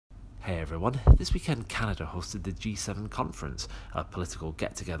Hey everyone, this weekend Canada hosted the G7 conference, a political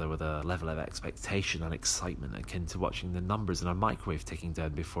get-together with a level of expectation and excitement akin to watching the numbers in a microwave ticking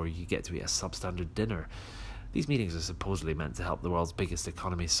down before you get to eat a substandard dinner. These meetings are supposedly meant to help the world's biggest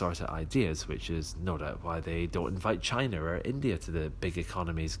economies sort out ideas, which is no doubt why they don't invite China or India to the big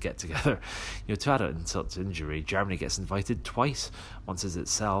economies get-together. To add insult to injury, Germany gets invited twice, once as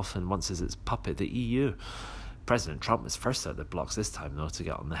itself and once as its puppet, the EU. President Trump was first out the blocks this time, though, to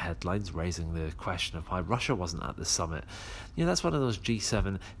get on the headlines, raising the question of why Russia wasn't at the summit. That's one of those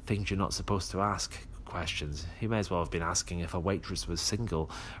G7 things you're not supposed to ask questions. He may as well have been asking if a waitress was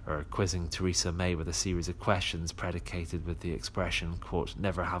single, or quizzing Theresa May with a series of questions predicated with the expression, quote,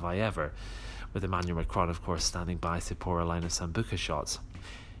 never have I ever, with Emmanuel Macron, of course, standing by to pour a line of Sambuca shots.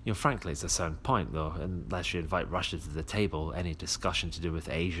 Frankly, it's a sound point, though. Unless you invite Russia to the table, any discussion to do with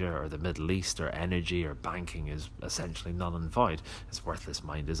Asia or the Middle East or energy or banking is essentially null and void. As worthless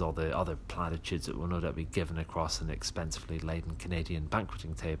mind as all the other platitudes that will no doubt be given across an expensively laden Canadian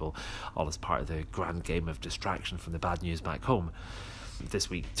banqueting table, all as part of the grand game of distraction from the bad news back home.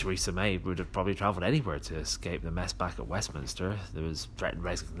 This week, Theresa May would have probably travelled anywhere to escape the mess back at Westminster. There was threatened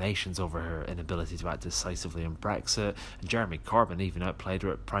resignations over her inability to act decisively on Brexit, and Jeremy Corbyn even outplayed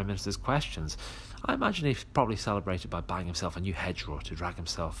her at Prime Minister's questions. I imagine he probably celebrated by buying himself a new hedgerow to drag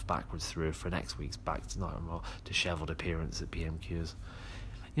himself backwards through for next week's back to normal dishevelled appearance at PMQs.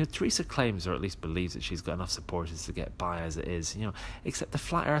 Theresa claims, or at least believes, that she's got enough supporters to get by as it is, except the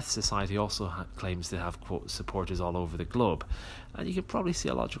Flat Earth Society also claims to have, quote, supporters all over the globe. And you can probably see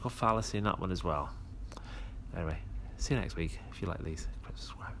a logical fallacy in that one as well. Anyway, see you next week. If you like these,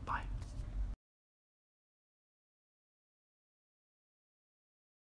 subscribe. Bye.